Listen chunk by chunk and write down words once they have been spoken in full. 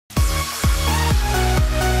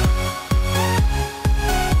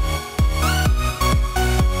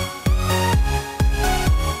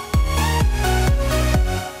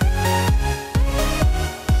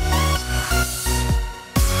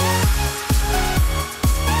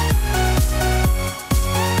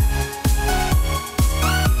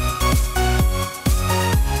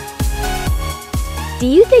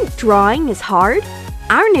think drawing is hard?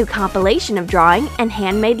 Our new compilation of drawing and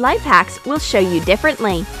handmade life hacks will show you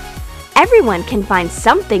differently. Everyone can find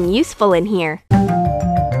something useful in here.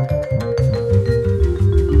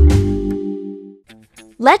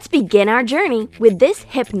 Let's begin our journey with this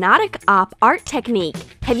hypnotic op art technique.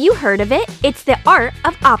 Have you heard of it? It's the art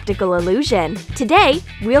of optical illusion. Today,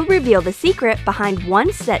 we'll reveal the secret behind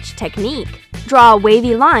one such technique. Draw a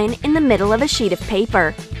wavy line in the middle of a sheet of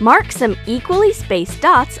paper. Mark some equally spaced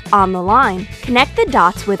dots on the line. Connect the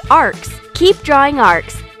dots with arcs. Keep drawing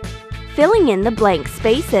arcs, filling in the blank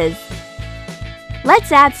spaces.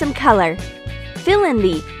 Let's add some color. Fill in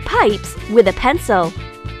the pipes with a pencil,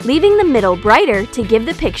 leaving the middle brighter to give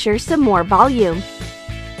the picture some more volume.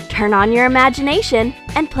 Turn on your imagination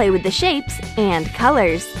and play with the shapes and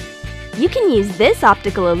colors. You can use this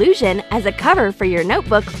optical illusion as a cover for your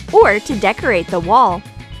notebook or to decorate the wall.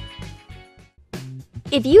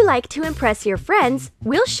 If you like to impress your friends,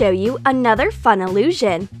 we'll show you another fun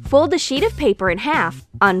illusion. Fold a sheet of paper in half.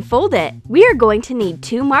 Unfold it. We are going to need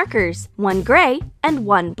 2 markers, one gray and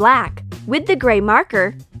one black. With the gray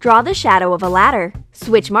marker, draw the shadow of a ladder.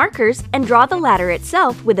 Switch markers and draw the ladder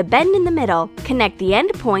itself with a bend in the middle. Connect the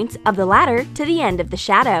end points of the ladder to the end of the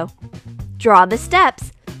shadow. Draw the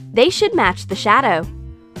steps. They should match the shadow.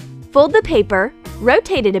 Fold the paper,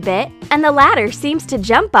 rotate it a bit, and the ladder seems to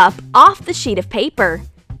jump up off the sheet of paper.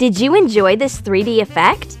 Did you enjoy this 3D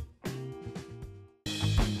effect?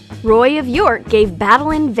 Roy of York gave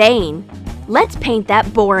battle in vain. Let's paint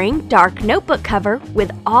that boring, dark notebook cover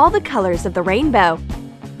with all the colors of the rainbow.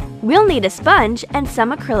 We'll need a sponge and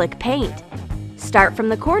some acrylic paint. Start from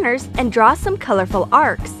the corners and draw some colorful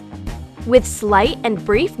arcs. With slight and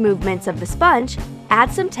brief movements of the sponge,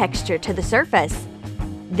 add some texture to the surface.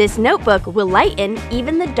 This notebook will lighten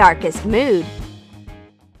even the darkest mood.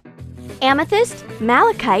 Amethyst,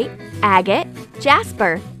 malachite, agate,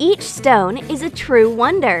 jasper. Each stone is a true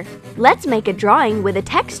wonder. Let's make a drawing with a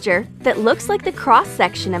texture that looks like the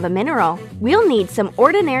cross-section of a mineral. We'll need some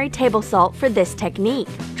ordinary table salt for this technique.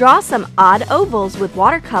 Draw some odd ovals with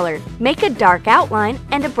watercolor. Make a dark outline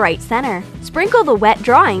and a bright center. Sprinkle the wet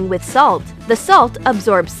drawing with salt. The salt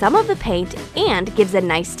absorbs some of the paint and gives a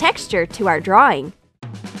nice texture to our drawing.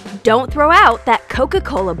 Don't throw out that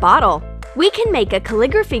Coca-Cola bottle. We can make a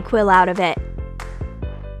calligraphy quill out of it.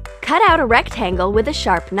 Cut out a rectangle with a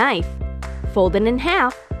sharp knife. Fold it in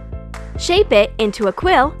half. Shape it into a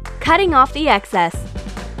quill, cutting off the excess.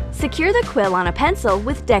 Secure the quill on a pencil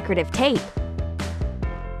with decorative tape.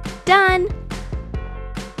 Done!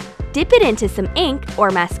 Dip it into some ink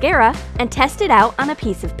or mascara and test it out on a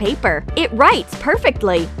piece of paper. It writes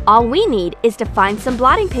perfectly! All we need is to find some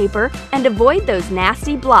blotting paper and avoid those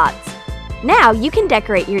nasty blots. Now you can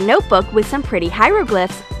decorate your notebook with some pretty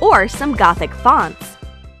hieroglyphs or some Gothic fonts.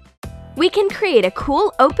 We can create a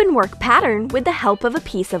cool open work pattern with the help of a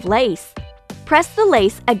piece of lace. Press the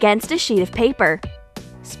lace against a sheet of paper.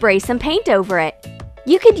 Spray some paint over it.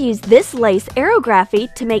 You could use this lace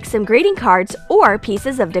aerography to make some greeting cards or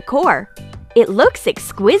pieces of decor. It looks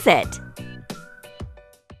exquisite!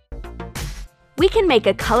 We can make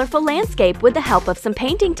a colorful landscape with the help of some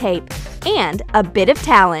painting tape and a bit of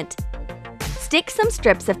talent. Stick some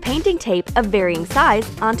strips of painting tape of varying size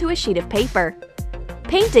onto a sheet of paper.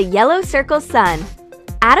 Paint a yellow circle sun.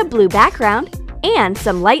 Add a blue background and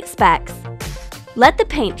some light specks. Let the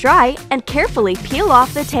paint dry and carefully peel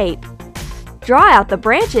off the tape. Draw out the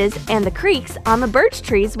branches and the creeks on the birch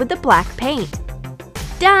trees with the black paint.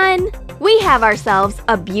 Done! We have ourselves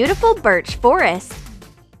a beautiful birch forest.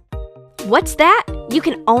 What's that? You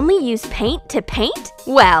can only use paint to paint?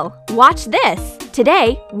 Well, watch this!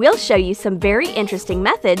 Today, we'll show you some very interesting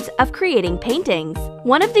methods of creating paintings.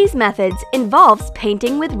 One of these methods involves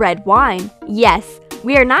painting with red wine. Yes,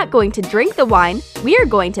 we are not going to drink the wine, we are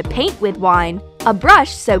going to paint with wine. A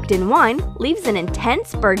brush soaked in wine leaves an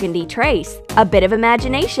intense burgundy trace. A bit of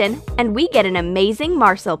imagination, and we get an amazing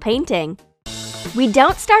Marcel painting. We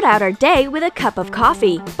don't start out our day with a cup of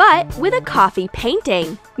coffee, but with a coffee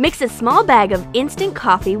painting. Mix a small bag of instant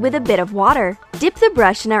coffee with a bit of water. Dip the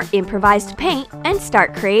brush in our improvised paint and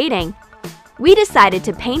start creating. We decided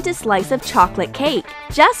to paint a slice of chocolate cake,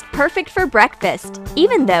 just perfect for breakfast,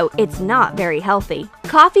 even though it's not very healthy.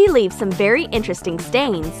 Coffee leaves some very interesting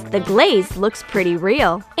stains. The glaze looks pretty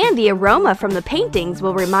real, and the aroma from the paintings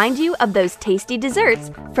will remind you of those tasty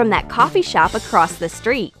desserts from that coffee shop across the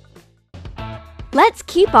street. Let's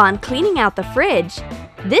keep on cleaning out the fridge.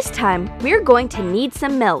 This time, we're going to need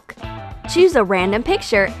some milk. Choose a random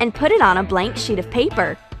picture and put it on a blank sheet of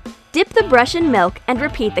paper. Dip the brush in milk and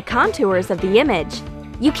repeat the contours of the image.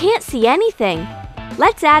 You can't see anything.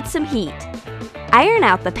 Let's add some heat. Iron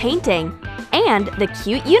out the painting. and the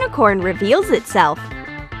cute unicorn reveals itself.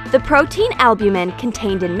 The protein albumin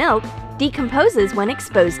contained in milk decomposes when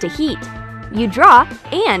exposed to heat. You draw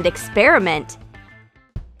and experiment.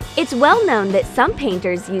 It's well known that some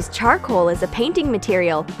painters use charcoal as a painting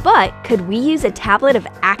material, but could we use a tablet of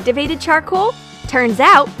activated charcoal? Turns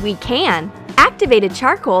out we can! Activated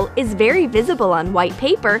charcoal is very visible on white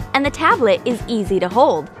paper, and the tablet is easy to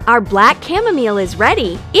hold. Our black chamomile is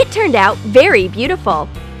ready. It turned out very beautiful.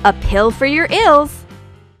 A pill for your ills.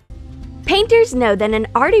 Painters know that an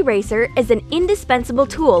art eraser is an indispensable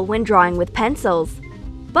tool when drawing with pencils.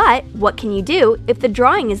 But what can you do if the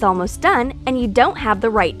drawing is almost done and you don't have the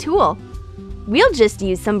right tool? We'll just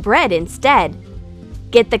use some bread instead.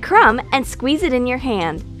 Get the crumb and squeeze it in your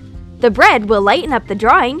hand. The bread will lighten up the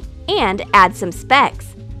drawing and add some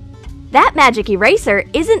specks. That magic eraser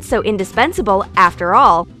isn't so indispensable after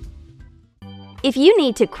all. If you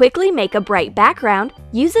need to quickly make a bright background,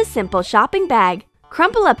 use a simple shopping bag.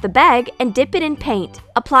 Crumple up the bag and dip it in paint.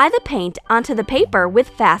 Apply the paint onto the paper with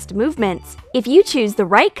fast movements. If you choose the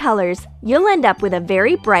right colors, you'll end up with a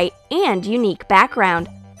very bright and unique background.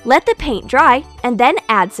 Let the paint dry and then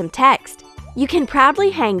add some text. You can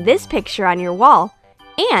proudly hang this picture on your wall,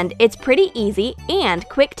 and it's pretty easy and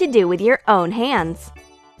quick to do with your own hands.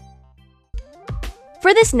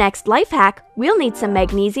 For this next life hack, we'll need some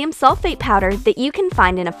magnesium sulphate powder that you can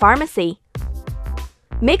find in a pharmacy.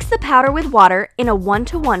 Mix the powder with water in a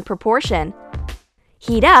 1:1 proportion.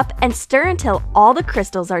 Heat up and stir until all the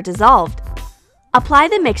crystals are dissolved. Apply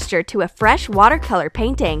the mixture to a fresh watercolor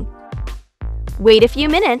painting. Wait a few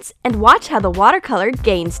minutes and watch how the watercolor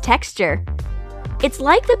gains texture. It's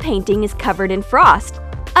like the painting is covered in frost.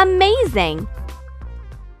 Amazing!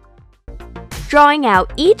 Drawing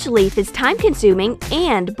out each leaf is time-consuming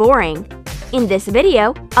and boring. In this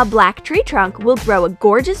video, a black tree trunk will grow a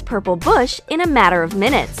gorgeous purple bush in a matter of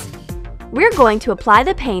minutes. We're going to apply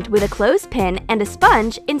the paint with a clothespin and a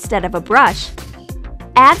sponge instead of a brush.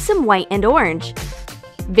 Add some white and orange.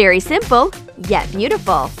 Very simple, yet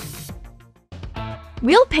beautiful.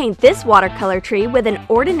 We'll paint this watercolor tree with an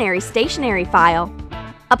ordinary stationery file.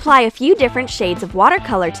 Apply a few different shades of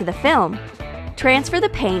watercolor to the film. Transfer the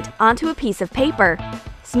paint onto a piece of paper,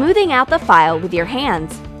 smoothing out the file with your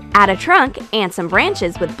hands. Add a trunk and some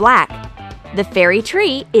branches with black. The fairy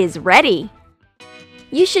tree is ready!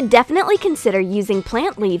 You should definitely consider using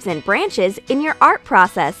plant leaves and branches in your art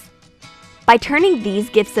process. By turning these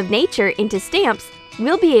gifts of nature into stamps,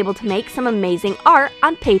 we'll be able to make some amazing art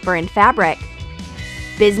on paper and fabric.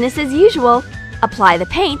 Business as usual, apply the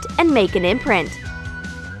paint and make an imprint.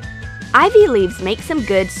 Ivy leaves make some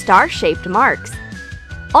good star-shaped marks.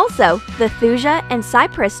 Also, the Thuja and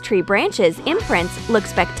cypress tree branches imprints look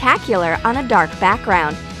spectacular on a dark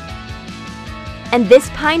background. And this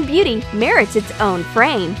pine beauty merits its own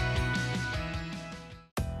frame.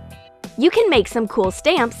 You can make some cool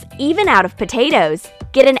stamps even out of potatoes.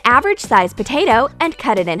 Get an average-sized potato and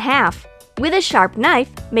cut it in half. With a sharp knife,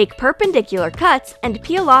 make perpendicular cuts and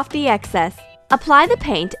peel off the excess. Apply the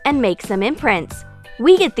paint and make some imprints.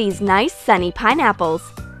 We get these nice sunny pineapples.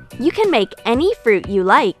 You can make any fruit you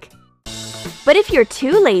like. But if you're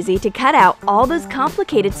too lazy to cut out all those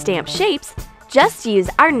complicated stamp shapes, just use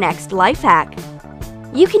our next life hack.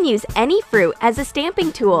 You can use any fruit as a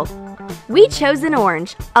stamping tool. We chose an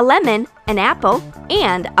orange, a lemon, an apple,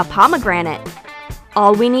 and a pomegranate.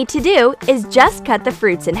 All we need to do is just cut the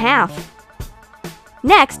fruits in half.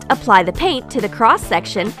 Next, apply the paint to the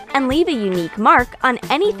cross-section and leave a unique mark on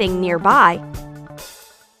anything nearby.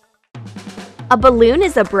 A balloon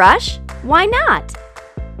is a brush? Why not?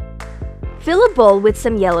 Fill a bowl with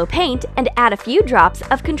some yellow paint and add a few drops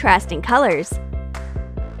of contrasting colors.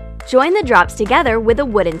 Join the drops together with a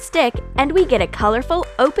wooden stick and we get a colorful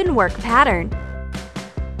open work pattern.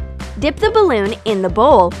 Dip the balloon in the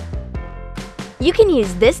bowl. You can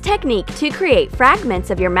use this technique to create fragments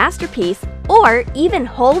of your masterpiece or even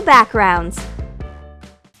whole backgrounds.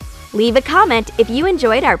 Leave a comment if you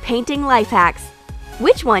enjoyed our painting life hacks.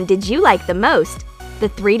 Which one did you like the most? The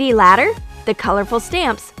 3D ladder, the colorful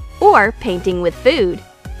stamps, or painting with food?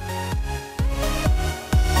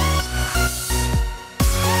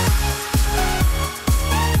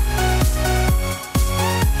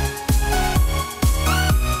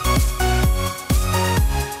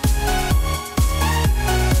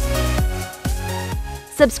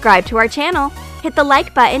 Subscribe to our channel, hit the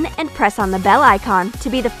like button and press on the bell icon to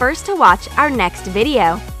be the first to watch our next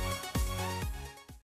video.